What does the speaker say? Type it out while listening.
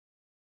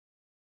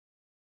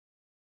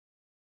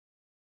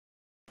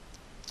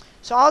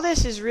So all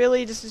this is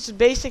really just a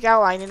basic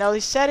outline. You know,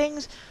 these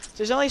settings,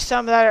 there's only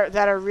some that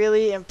are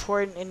really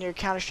important in your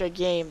Counter-Strike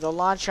game. The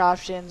launch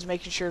options,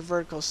 making sure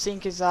vertical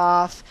sync is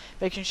off,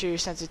 making sure your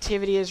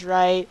sensitivity is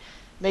right,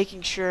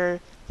 making sure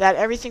that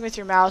everything with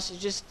your mouse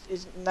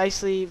is nice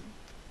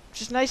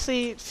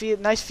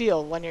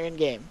feel when you're in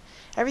game.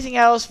 Everything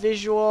else,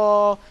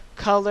 visual,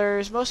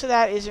 colors, most of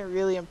that isn't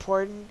really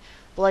important.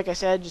 But like I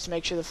said, just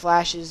make sure the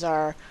flashes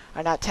are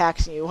not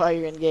taxing you while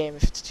you're in game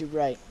if it's too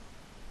bright.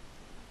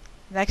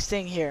 Next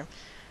thing here,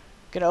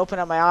 gonna open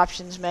up my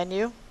options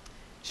menu.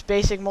 Just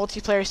basic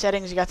multiplayer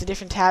settings. You got the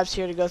different tabs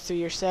here to go through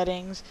your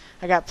settings.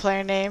 I got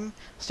player name.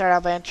 Start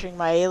out by entering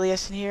my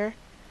alias in here.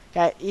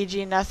 Got EG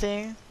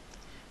n0thing.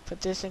 Put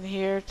this in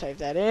here. Type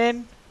that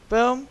in.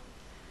 Boom.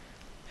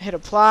 Hit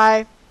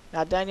apply.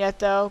 Not done yet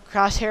though.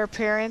 Crosshair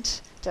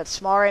appearance. It's at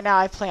small right now.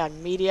 I play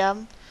on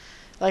medium.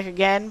 Like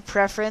again,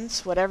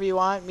 preference, whatever you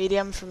want.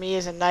 Medium for me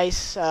is a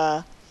nice.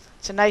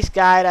 It's a nice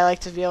guide. I like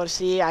to be able to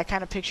see. I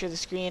kind of picture the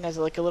screen as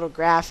like a little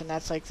graph, and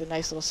that's like the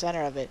nice little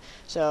center of it.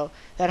 So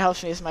that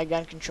helps me with my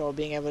gun control,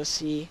 being able to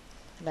see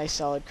a nice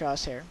solid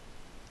crosshair.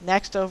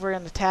 Next, over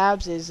in the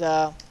tabs is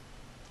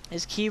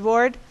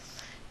keyboard.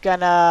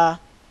 Gonna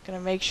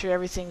make sure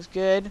everything's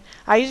good.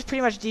 I use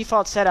pretty much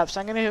default setup, so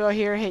I'm gonna go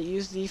here, hit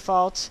use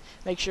defaults,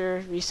 make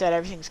sure reset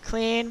everything's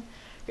clean,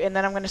 and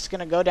then I'm just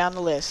gonna go down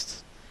the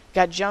list.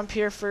 Got jump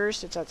here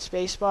first. It's at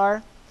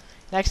spacebar.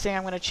 Next thing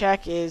I'm gonna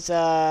check is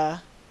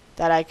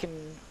that I can,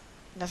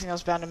 nothing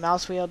else bound to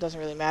mouse wheel, doesn't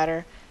really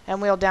matter.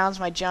 M wheel down's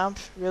my jump,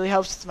 really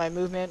helps with my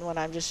movement when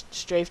I'm just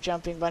strafe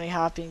jumping, bunny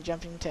hopping,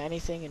 jumping to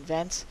anything in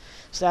vents.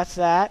 So that's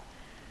that.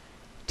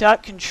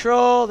 Duck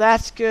control,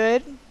 that's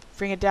good.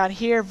 Bring it down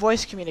here,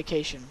 voice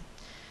communication.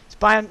 It's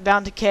bound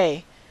to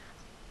K.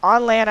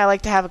 On LAN I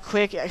like to have a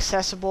quick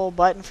accessible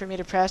button for me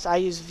to press. I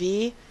use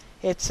V.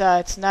 It's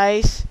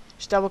nice.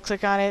 Just double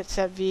click on it,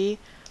 set V.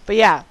 But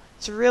yeah,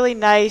 it's really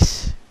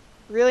nice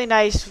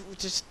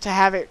just to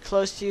have it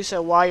close to you,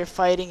 so while you're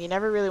fighting you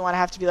never really want to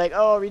have to be like,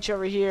 oh, reach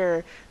over here,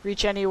 or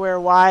reach anywhere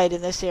wide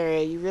in this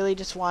area. You really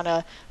just want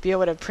to be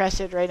able to press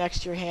it right next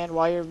to your hand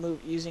while you're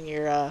using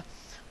your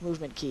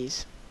movement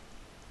keys.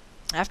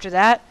 After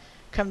that,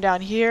 come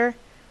down here,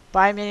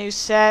 buy menu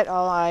set,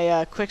 all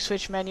my quick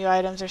switch menu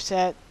items are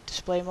set,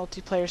 display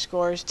multiplayer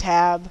scores,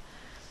 tab,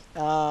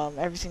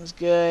 everything's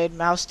good.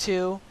 Mouse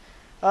 2,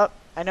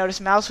 I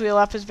notice mouse wheel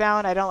up is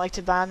bound. I don't like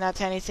to bind that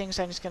to anything,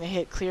 so I'm just going to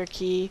hit clear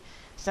key.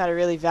 It's not a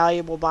really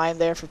valuable bind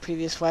there for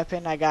previous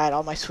weapon. I got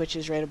all my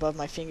switches right above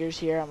my fingers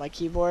here on my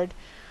keyboard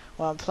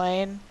while I'm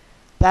playing.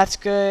 That's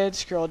good.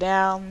 Scroll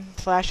down.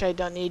 Flashlight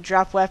don't need.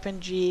 Drop weapon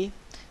G.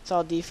 It's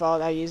all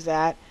default. I use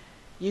that.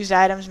 Use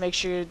items. Make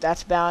sure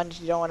that's bound.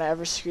 You don't want to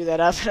ever screw that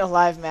up in a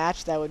live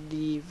match. That would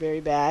be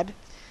very bad.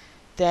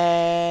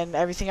 Then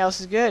everything else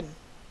is good.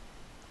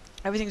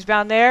 Everything's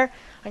bound there.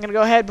 I'm going to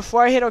go ahead,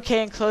 before I hit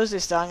OK and close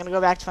this though, I'm going to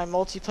go back to my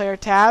multiplayer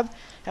tab.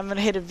 I'm going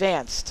to hit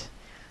advanced.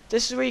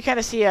 This is where you kind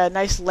of see a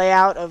nice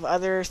layout of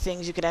other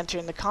things you could enter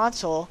in the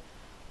console,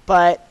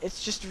 but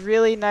it's just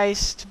really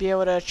nice to be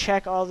able to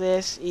check all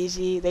this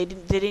easy. They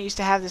didn't used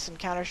to have this in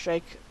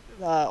Counter-Strike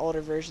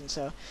older versions,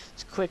 so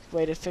it's a quick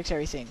way to fix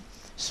everything.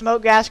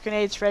 Smoke, gas,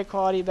 grenade, spray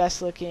quality,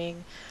 best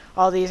looking.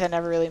 All these I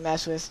never really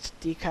mess with.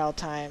 Decal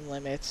time,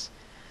 limits,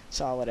 it's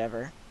all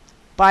whatever.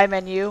 Buy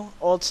menu,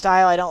 old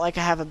style. I don't like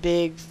to have a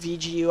big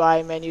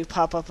VGUI menu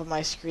pop up on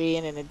my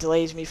screen and it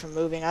delays me from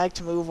moving. I like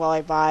to move while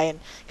I buy, and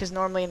because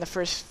normally in the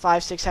first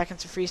 5-6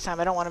 seconds of freeze time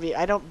I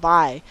don't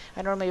buy.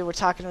 We're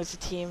talking with the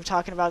team,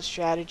 talking about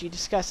strategy,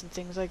 discussing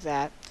things like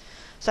that.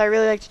 So I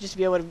really like to just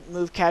be able to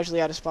move casually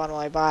out of spawn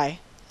while I buy.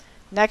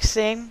 Next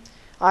thing,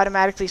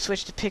 automatically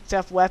switch to picked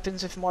up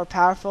weapons if more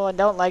powerful, and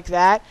don't like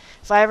that.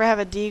 If I ever have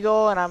a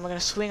deagle and I'm going to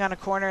swing on a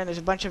corner and there's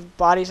a bunch of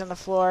bodies on the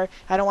floor,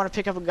 I don't want to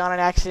pick up a gun on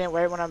accident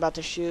right when I'm about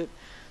to shoot.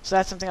 So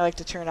that's something I like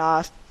to turn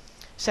off.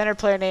 Center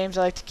player names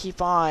I like to keep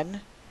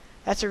on.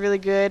 That's a really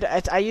good,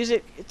 I use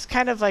it, it's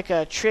kind of like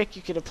a trick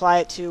you could apply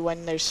it to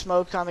when there's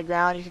smoke on the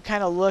ground. You can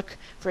kind of look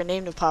for a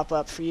name to pop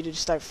up for you to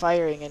just start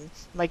firing, and you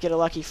might get a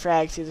lucky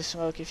frag through the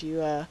smoke if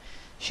you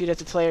shoot at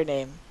the player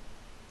name.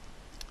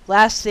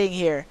 Last thing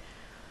here.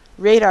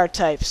 Radar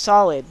type,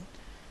 solid.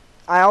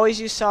 I always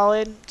use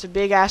solid. It's a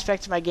big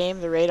aspect of my game,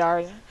 the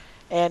radar.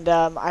 And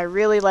I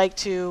really like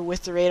to,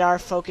 with the radar,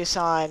 focus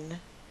on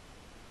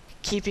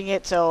keeping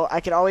it so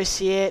I can always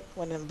see it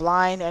when I'm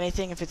blind.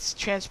 Anything, if it's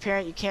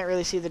transparent, you can't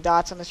really see the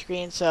dots on the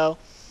screen. So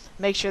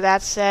make sure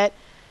that's set.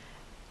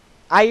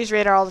 I use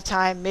radar all the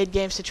time.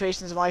 Mid-game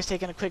situations, I'm always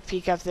taking a quick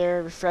peek up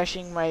there,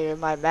 refreshing my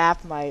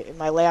map, my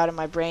layout in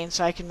my brain,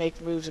 so I can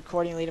make moves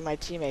accordingly to my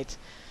teammates.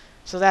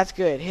 So that's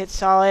good. Hit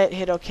solid,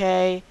 hit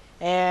OK,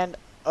 and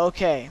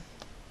OK.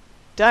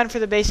 Done for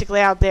the basic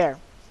layout there.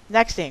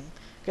 Next thing,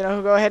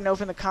 gonna go ahead and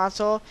open the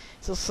console.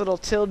 It's this little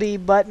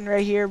tilde button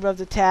right here above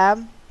the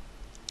tab.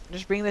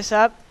 Just bring this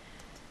up.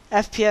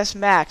 FPS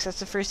max. That's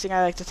the first thing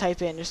I like to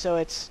type in, just so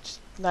it's just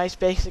nice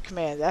basic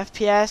commands.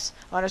 FPS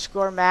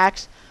 _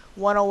 max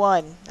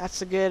 101.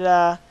 That's a good,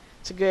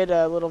 it's a good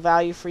little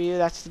value for you.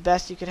 That's the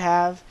best you could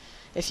have.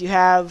 If you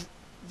have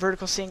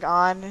vertical sync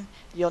on,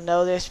 you'll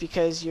know this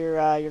because your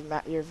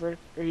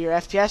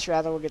FPS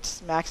rather will get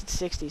maxed at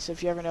 60. So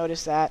if you ever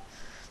notice that,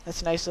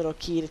 that's a nice little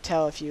key to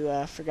tell if you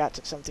forgot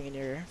something in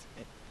your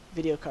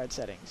video card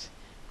settings.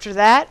 After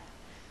that,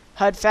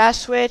 HUD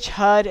fast switch,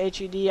 HUD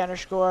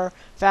HUD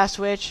fast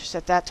switch,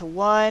 set that to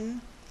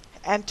 1,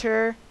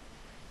 enter.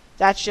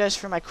 That's just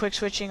for my quick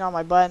switching on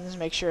my buttons.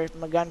 Make sure if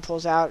my gun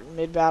pulls out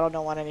mid battle,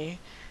 don't want to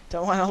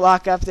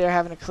lock up there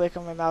having to click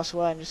on my mouse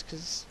 1 just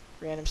because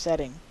random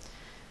setting.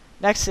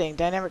 Next thing,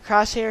 dynamic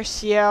crosshair,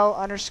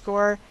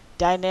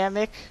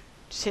 CL_dynamic.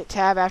 Just hit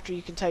tab after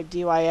you can type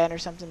DYN or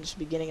something, just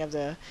beginning of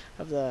the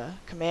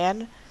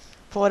command.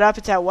 Pull it up,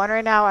 it's at 1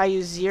 right now. I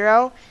use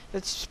 0.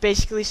 That's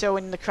basically so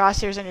when the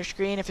crosshair's on your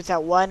screen, if it's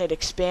at 1, it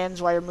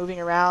expands while you're moving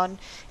around.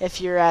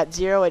 If you're at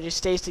 0, it just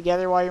stays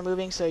together while you're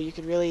moving, so you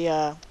could really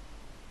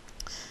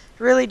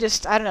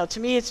just, I don't know, to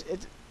me it's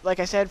like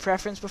I said,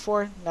 preference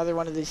before, another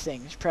one of these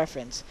things,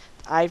 preference.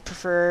 I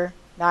prefer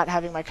not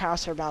having my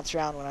crosshair bounce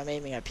around when I'm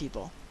aiming at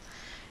people.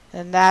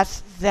 And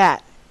that's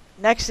that.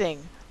 Next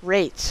thing,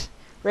 rates.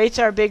 Rates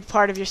are a big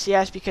part of your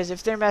CS because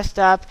if they're messed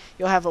up,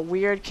 you'll have a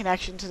weird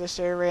connection to the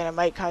server and it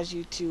might cause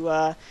you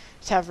to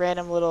just have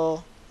random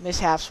little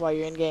mishaps while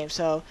you're in game.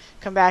 So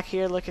come back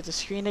here, look at the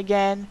screen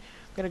again.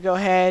 I'm going to go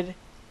ahead,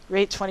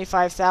 rate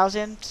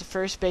 25,000. It's the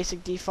first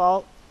basic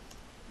default.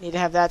 Need to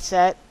have that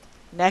set.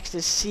 Next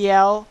is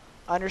CL_CMD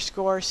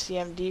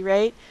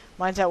rate.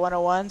 Mine's at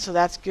 101, so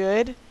that's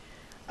good.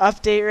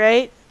 Update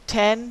rate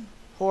 10,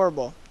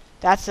 horrible.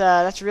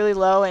 That's really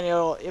low, and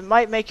it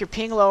might make your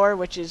ping lower,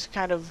 which is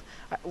kind of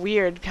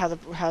weird how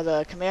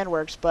the command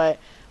works. But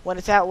when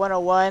it's at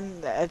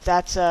 101,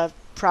 that's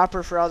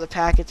proper for all the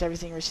packets,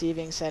 everything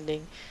receiving,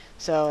 sending.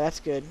 So that's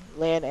good.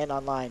 LAN and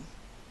online,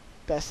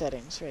 best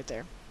settings right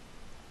there.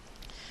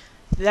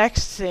 The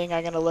next thing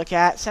I'm going to look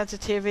at,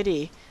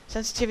 sensitivity.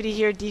 Sensitivity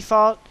here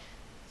default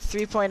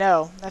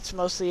 3.0. That's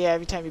mostly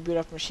every time you boot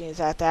up a machine is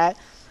at that.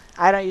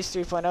 I don't use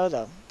 3.0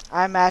 though.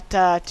 I'm at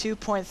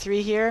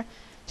 2.3 here.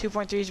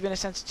 2.3 has been a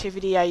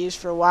sensitivity I used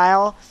for a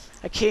while.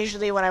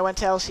 Occasionally when I went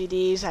to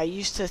LCDs, I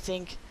used to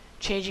think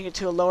changing it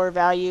to a lower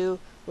value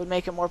would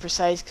make it more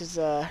precise because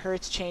the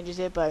hertz changes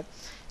it, but it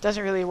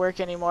doesn't really work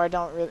anymore.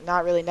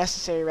 Not really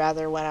necessary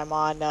rather when I'm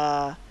on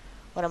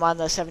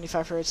the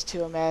 75 hertz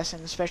 2ms,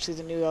 and especially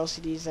the new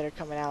LCDs that are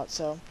coming out.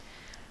 So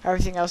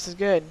everything else is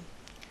good.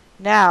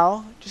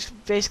 Now,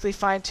 just basically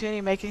fine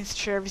tuning, making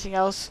sure everything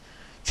else,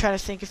 trying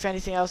to think if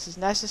anything else is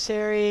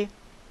necessary.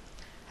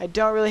 I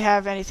don't really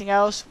have anything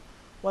else.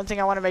 One thing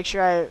I want to make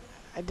sure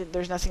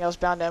there's nothing else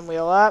bound to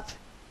M-wheel up.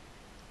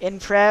 In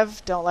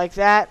prev, don't like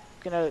that.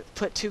 Gonna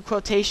put 2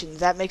 quotations.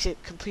 That makes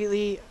it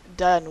completely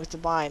done with the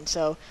bind.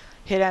 So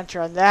hit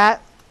enter on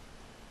that.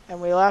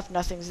 M-wheel up,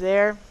 nothing's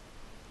there.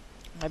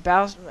 My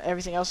bounce,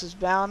 everything else is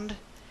bound.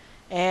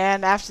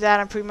 And after that,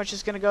 I'm pretty much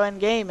just gonna go in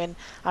game, and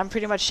I'm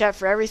pretty much set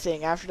for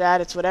everything. After that,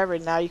 it's whatever.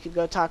 Now you could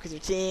go talk with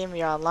your team.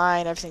 You're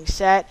online. Everything's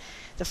set.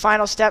 The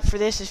final step for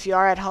this, if you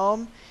are at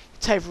home,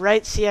 type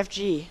write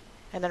CFG.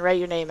 And then write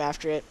your name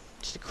after it.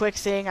 Just a quick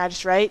thing, I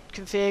just write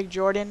config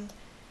Jordan,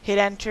 hit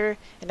enter,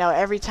 and now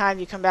every time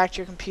you come back to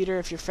your computer,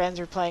 if your friends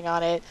are playing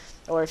on it,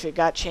 or if it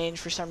got changed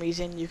for some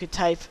reason, you could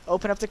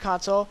open up the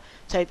console,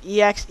 type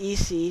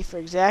exec for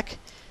exec,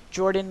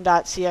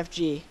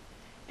 jordan.cfg,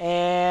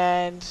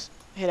 and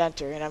hit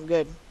enter, and I'm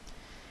good.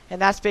 And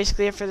that's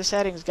basically it for the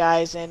settings,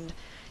 guys, and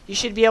you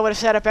should be able to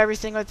set up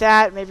everything with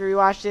that. Maybe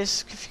rewatch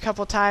this a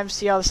couple times,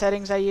 see all the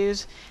settings I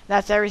use, and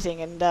that's everything.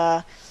 And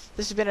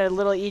this has been a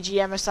little EG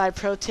MSI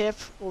pro tip.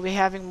 We'll be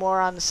having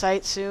more on the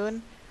site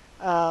soon.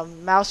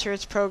 Mouse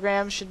Hertz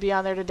programs should be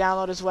on there to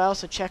download as well,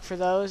 so check for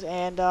those,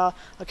 and I'll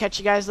catch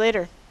you guys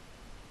later.